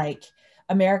 And like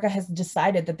America has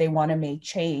decided that they want to make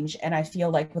change. And I feel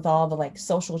like with all the like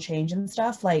social change and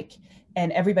stuff, like,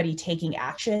 and everybody taking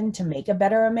action to make a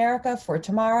better America for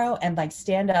tomorrow and like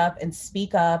stand up and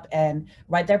speak up and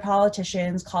write their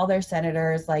politicians, call their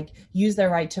senators, like use their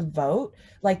right to vote.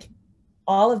 Like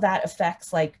all of that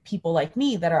affects like people like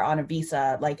me that are on a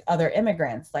visa, like other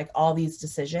immigrants, like all these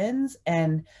decisions.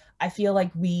 And I feel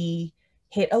like we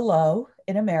hit a low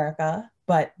in America,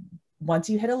 but once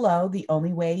you hit a low, the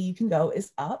only way you can go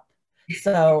is up.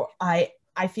 So I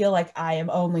feel like I am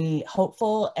only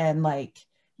hopeful and like,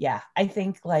 yeah, I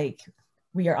think like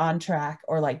we are on track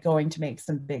or like going to make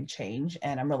some big change.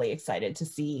 And I'm really excited to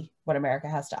see what America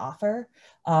has to offer.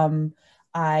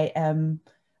 I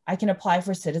can apply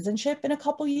for citizenship in a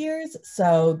couple years.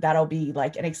 So that'll be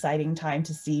like an exciting time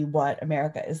to see what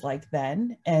America is like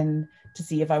then. And to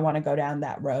see if I want to go down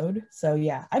that road. So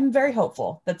yeah, I'm very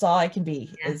hopeful. That's all I can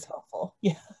be, is hopeful.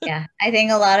 Yeah. Yeah, I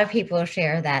think a lot of people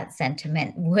share that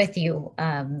sentiment with you.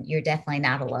 You're definitely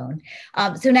not alone.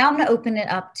 So now I'm going to open it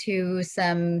up to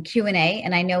some Q&A,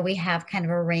 and I know we have kind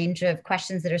of a range of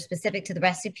questions that are specific to the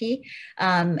recipe,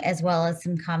 as well as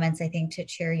some comments, I think, to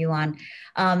cheer you on.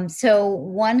 So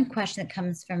one question that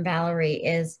comes from Valerie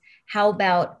is, how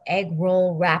about egg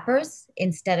roll wrappers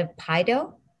instead of pie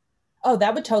dough? Oh,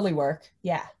 that would totally work.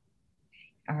 Yeah.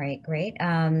 All right, great.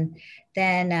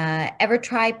 Then ever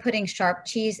try putting sharp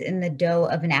cheese in the dough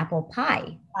of an apple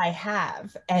pie? I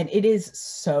have, and it is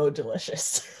so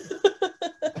delicious.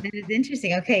 That is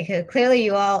interesting. Okay, clearly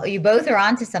you both are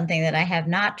onto something that I have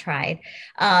not tried.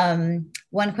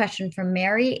 One question from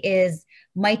Mary is,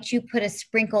 might you put a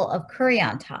sprinkle of curry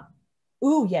on top?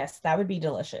 Ooh, yes, that would be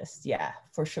delicious. Yeah,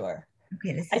 for sure.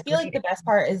 Okay, this I is feel like great. the best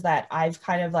part is that I've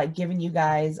kind of like given you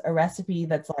guys a recipe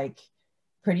that's like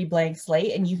pretty blank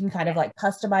slate, and you can kind of like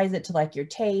customize it to like your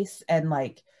taste and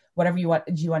like whatever you want.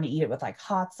 Do you want to eat it with like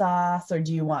hot sauce, or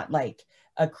do you want like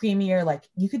a creamier, like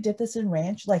you could dip this in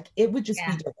ranch? Like it would just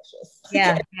be Yeah. delicious.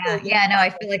 Yeah. No, I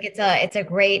feel like it's a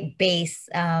great base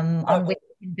on which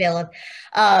you can build.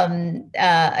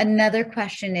 Another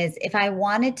question is, if I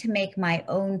wanted to make my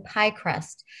own pie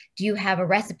crust, do you have a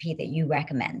recipe that you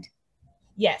recommend?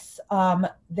 Yes,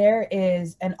 there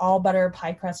is an all butter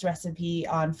pie crust recipe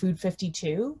on Food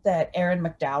 52 that Erin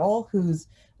McDowell, who's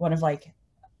one of like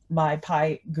my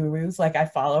pie gurus, like I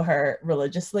follow her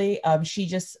religiously. She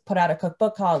just put out a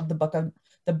cookbook called the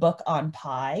Book on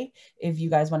Pie, if you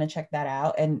guys want to check that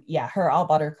out. And yeah, her all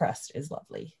butter crust is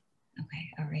lovely.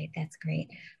 Okay, all right, that's great.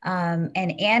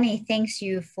 And Annie, thanks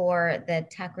you for the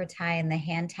taco tie and the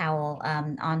hand towel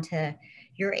onto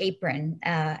your apron.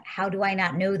 How do I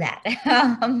not know that?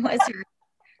 Was her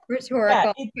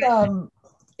Yeah, rhetorical question.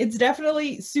 it's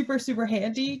definitely super, super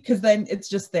handy, because then it's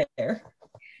just there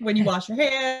when you wash your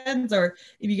hands or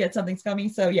if you get something scummy.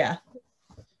 So yeah,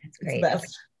 That's it's the great.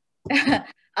 best. Okay.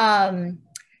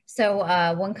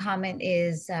 One comment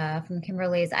is from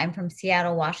Kimberly is, I'm from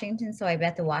Seattle, Washington, so I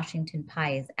bet the Washington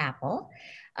pie is apple.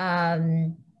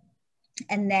 And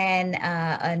then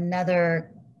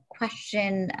another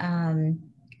question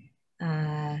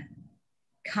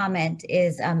comment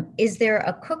is there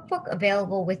a cookbook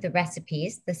available with the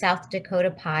recipes? The South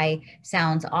Dakota pie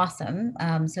sounds awesome.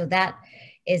 So that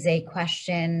is a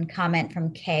comment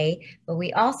from Kay, but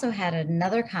we also had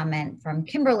another comment from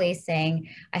Kimberly saying,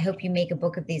 I hope you make a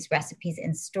book of these recipes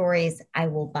and stories. I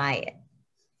will buy it.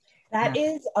 That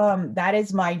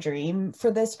is my dream for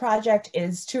this project,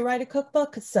 is to write a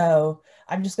cookbook. So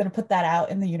I'm just going to put that out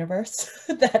in the universe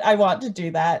that I want to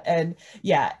do that. And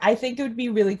yeah, I think it would be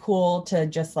really cool to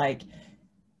just like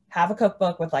have a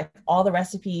cookbook with like all the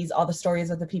recipes, all the stories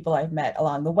of the people I've met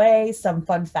along the way, some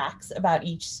fun facts about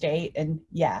each state. And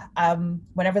yeah,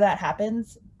 whenever that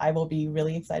happens, I will be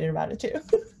really excited about it too.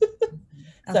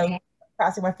 So Okay.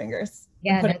 crossing my fingers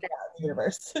and Yeah, no, putting it out in the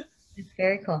universe. that's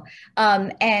very cool.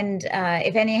 And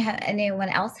if anyone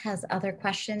else has other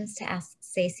questions to ask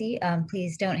Stacey,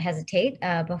 please don't hesitate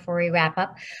before we wrap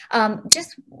up.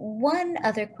 Just one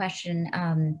other question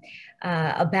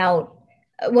about,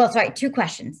 well, sorry, two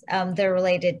questions. They're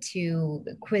related to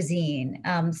cuisine.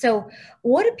 So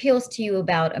what appeals to you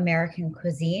about American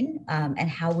cuisine, and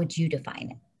how would you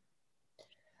define it?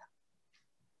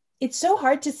 It's so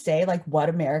hard to say like what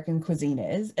American cuisine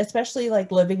is, especially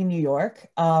like living in New York.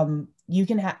 You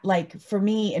can have like, for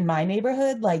me in my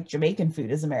neighborhood, like Jamaican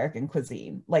food is American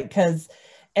cuisine, like because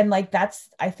and like that's,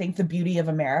 I think, the beauty of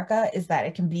America is that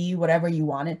it can be whatever you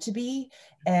want it to be.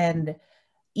 And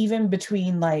even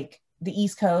between like the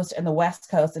East Coast and the West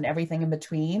Coast and everything in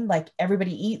between, like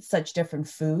everybody eats such different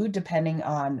food depending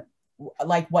on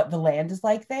like what the land is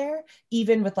like there.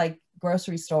 Even with like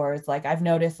grocery stores, like I've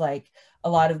noticed like a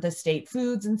lot of the state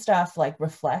foods and stuff like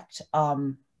reflect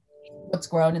what's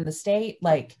grown in the state.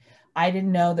 Like I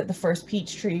didn't know that the first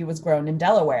peach tree was grown in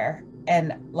Delaware,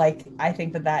 and like I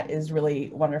think that that is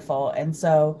really wonderful. And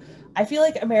so I feel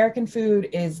like American food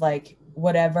is like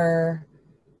whatever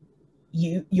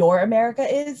your America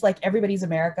is. Like everybody's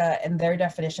America and their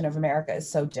definition of America is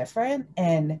so different.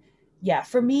 And yeah,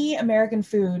 for me American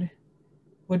food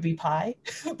would be pie.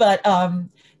 But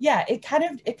yeah, it kind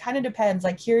of depends.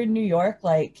 Like here in New York,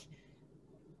 like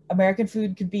American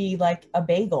food could be like a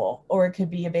bagel, or it could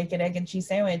be a bacon, egg, and cheese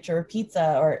sandwich, or a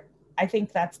pizza. Or I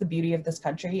think that's the beauty of this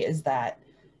country, is that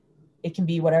it can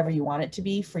be whatever you want it to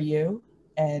be for you.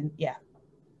 And yeah.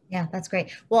 Yeah, that's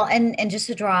great. Well, and just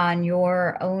to draw on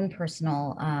your own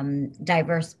personal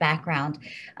diverse background,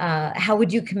 how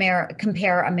would you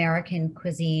compare American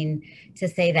cuisine to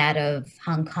say that of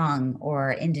Hong Kong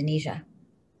or Indonesia?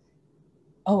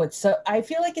 Oh, I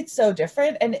feel like it's so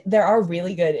different. And there are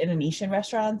really good Indonesian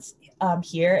restaurants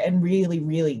here, and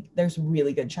there's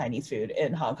really good Chinese food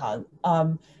in Hong Kong.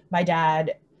 My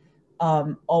dad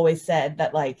always said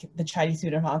that like the Chinese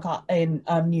food in Hong Kong in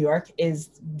New York is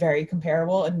very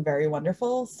comparable and very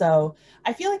wonderful. So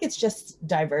I feel like it's just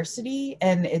diversity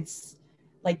and it's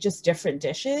like just different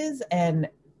dishes. And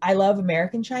I love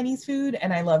American Chinese food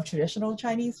and I love traditional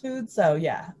Chinese food. So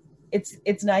yeah,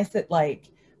 it's nice that like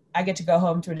I get to go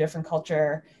home to a different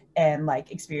culture and like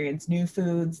experience new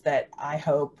foods that I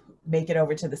hope make it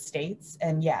over to the States.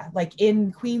 And yeah, like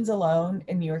in Queens alone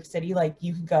in New York City, like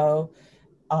you could go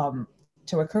um,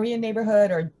 to a Korean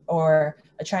neighborhood or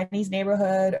a Chinese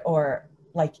neighborhood, or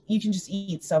like you can just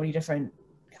eat so many different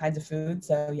kinds of food.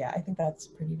 So yeah, I think that's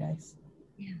pretty nice.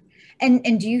 Yeah.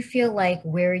 And do you feel like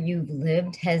where you've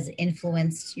lived has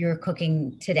influenced your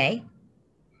cooking today?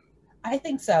 I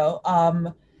think so.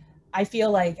 I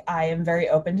feel like I am very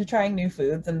open to trying new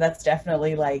foods, and that's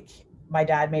definitely like my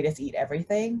dad made us eat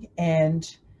everything.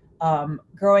 And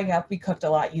growing up, we cooked a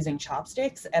lot using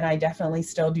chopsticks, and I definitely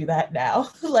still do that now.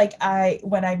 Like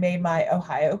when I made my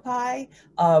Ohio pie,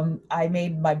 I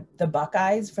made the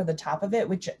Buckeyes for the top of it,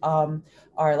 which are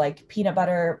like peanut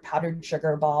butter powdered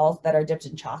sugar balls that are dipped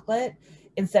in chocolate.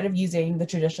 Instead of using the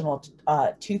traditional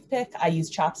toothpick, I use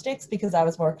chopsticks because I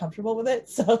was more comfortable with it.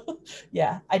 So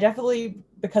yeah, I definitely,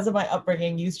 because of my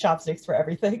upbringing, use chopsticks for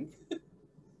everything.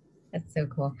 That's so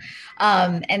cool.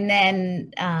 And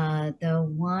then the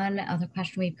one other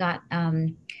question we've got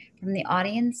from the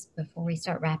audience before we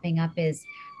start wrapping up is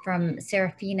from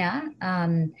Serafina.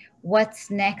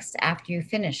 What's next after you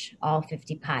finish all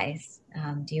 50 pies?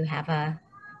 Do you have a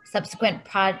subsequent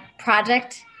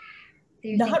project that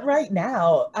you think? Not right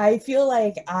now. I feel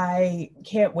like I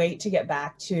can't wait to get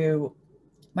back to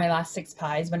my last six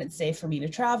pies when it's safe for me to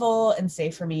travel and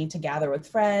safe for me to gather with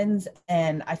friends.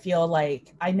 And I feel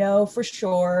like I know for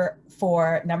sure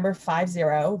for number 50,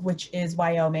 which is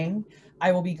Wyoming,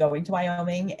 I will be going to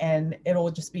Wyoming, and it'll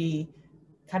just be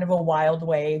kind of a wild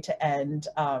way to end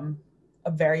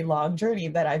a very long journey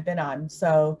that I've been on.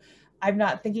 So I'm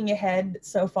not thinking ahead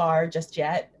so far just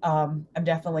yet. I'm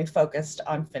definitely focused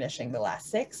on finishing the last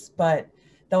six, but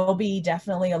there'll be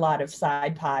definitely a lot of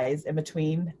side pies in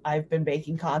between. I've been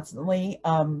baking constantly.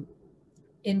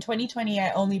 In 2020, I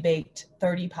only baked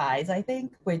 30 pies, I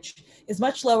think, which is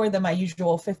much lower than my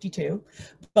usual 52.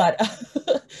 But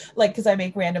like, because I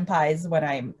make random pies when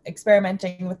I'm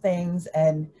experimenting with things.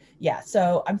 And yeah,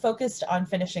 so I'm focused on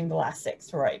finishing the last six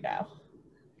for right now.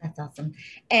 That's awesome.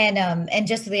 And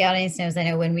just so the audience knows, I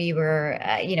know when we were,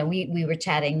 we were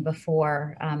chatting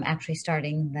before actually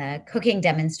starting the cooking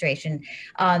demonstration.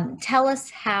 Tell us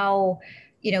how,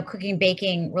 cooking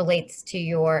baking relates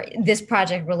to this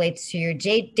project relates to your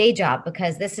day job,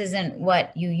 because this isn't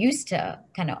what you used to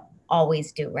kind of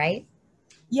always do, right?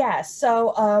 Yeah,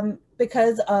 so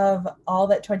because of all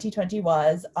that 2020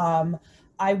 was,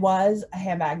 I was a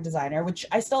handbag designer, which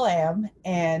I still am,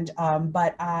 and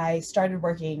but I started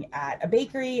working at a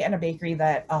bakery, and a bakery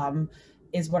that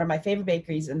is one of my favorite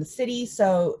bakeries in the city.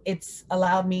 So it's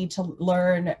allowed me to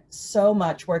learn so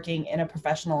much working in a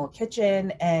professional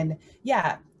kitchen. And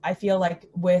yeah, I feel like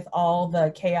with all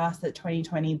the chaos that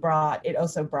 2020 brought, it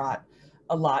also brought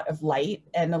a lot of light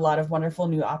and a lot of wonderful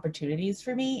new opportunities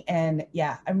for me. And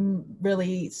yeah, I'm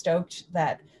really stoked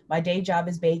that my day job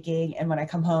is baking. And when I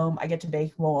come home, I get to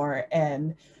bake more,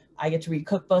 and I get to read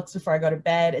cookbooks before I go to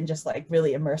bed and just like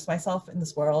really immerse myself in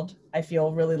this world. I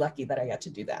feel really lucky that I get to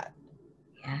do that.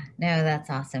 Yeah, no, that's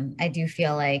awesome. I do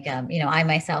feel like, I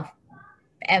myself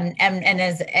and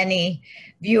as any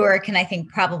viewer can, I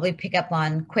think, probably pick up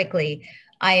on quickly,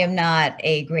 I am not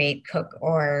a great cook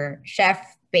or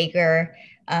chef baker.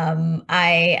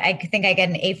 I think I get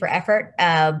an A for effort,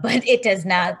 but it does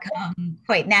not come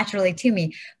quite naturally to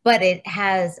me. But it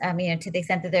has, to the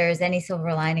extent that there is any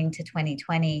silver lining to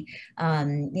 2020,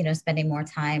 spending more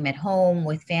time at home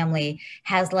with family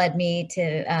has led me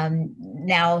to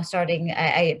now starting.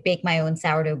 I bake my own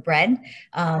sourdough bread,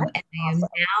 That's and I am awesome.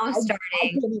 now I starting.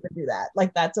 can't even do that.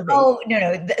 Like that's amazing. Oh,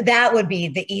 no, that would be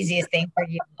the easiest thing for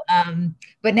you.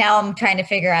 But now I'm trying to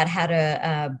figure out how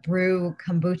to brew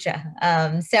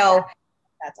kombucha. So,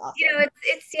 That's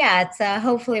awesome.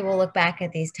 hopefully we'll look back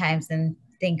at these times and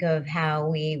think of how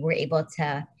we were able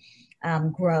to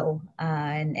grow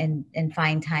and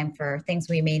find time for things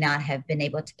we may not have been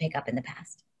able to pick up in the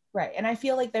past. Right. And I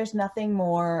feel like there's nothing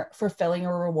more fulfilling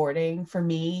or rewarding for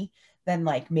me than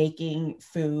like making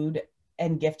food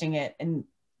and gifting it and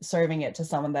serving it to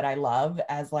someone that I love,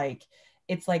 as like,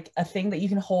 it's like a thing that you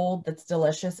can hold that's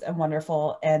delicious and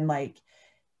wonderful. And like,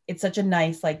 it's such a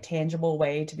nice, like tangible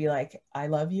way to be like, I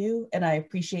love you and I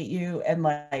appreciate you. And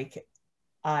like,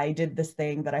 I did this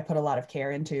thing that I put a lot of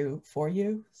care into for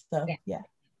you. So yeah.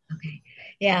 Okay.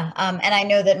 Yeah. And I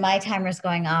know that my timer is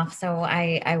going off, so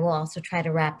I will also try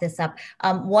to wrap this up.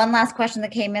 One last question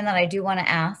that came in that I do want to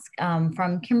ask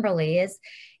from Kimberly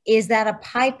is that a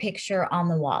pie picture on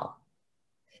the wall?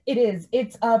 It is.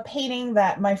 It's a painting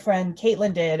that my friend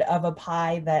Caitlin did of a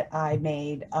pie that I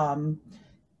made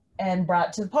and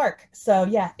brought to the park. So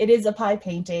yeah, it is a pie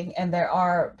painting, and there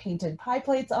are painted pie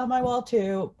plates on my wall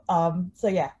too. So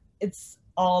yeah, it's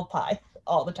all pie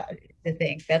all the time. To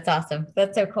think. That's awesome.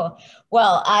 That's so cool.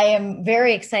 Well, I am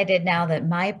very excited now that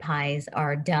my pies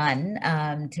are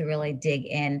done to really dig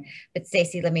in. But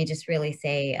Stacey, let me just really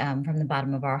say from the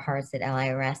bottom of our hearts at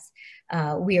LIRS,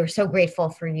 we are so grateful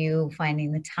for you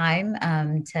finding the time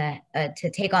to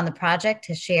take on the project,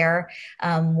 to share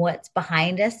what's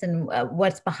behind us and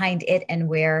what's behind it and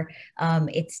where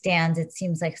it stands. It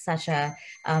seems like such a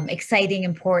exciting,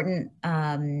 important,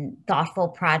 thoughtful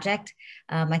project.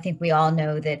 I think we all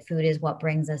know that food is what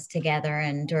brings us together.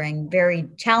 And during very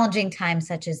challenging times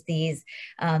such as these,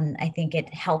 I think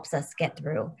it helps us get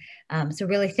through. So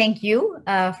really thank you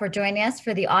for joining us.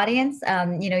 For the audience,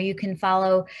 you can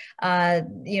follow,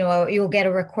 you'll get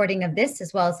a recording of this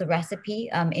as well as the recipe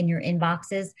in your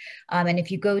inboxes. And if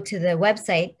you go to the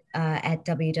website, at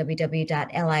www.lirs.org.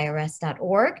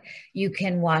 You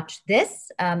can watch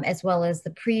this as well as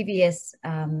the previous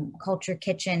Culture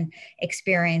Kitchen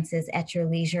experiences at your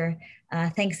leisure.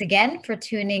 Thanks again for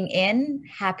tuning in.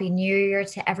 Happy New Year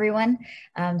to everyone.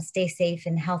 Stay safe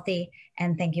and healthy.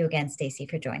 And thank you again, Stacey,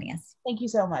 for joining us. Thank you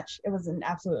so much. It was an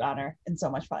absolute honor and so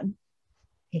much fun.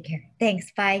 Take care.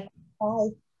 Thanks. Bye. Bye.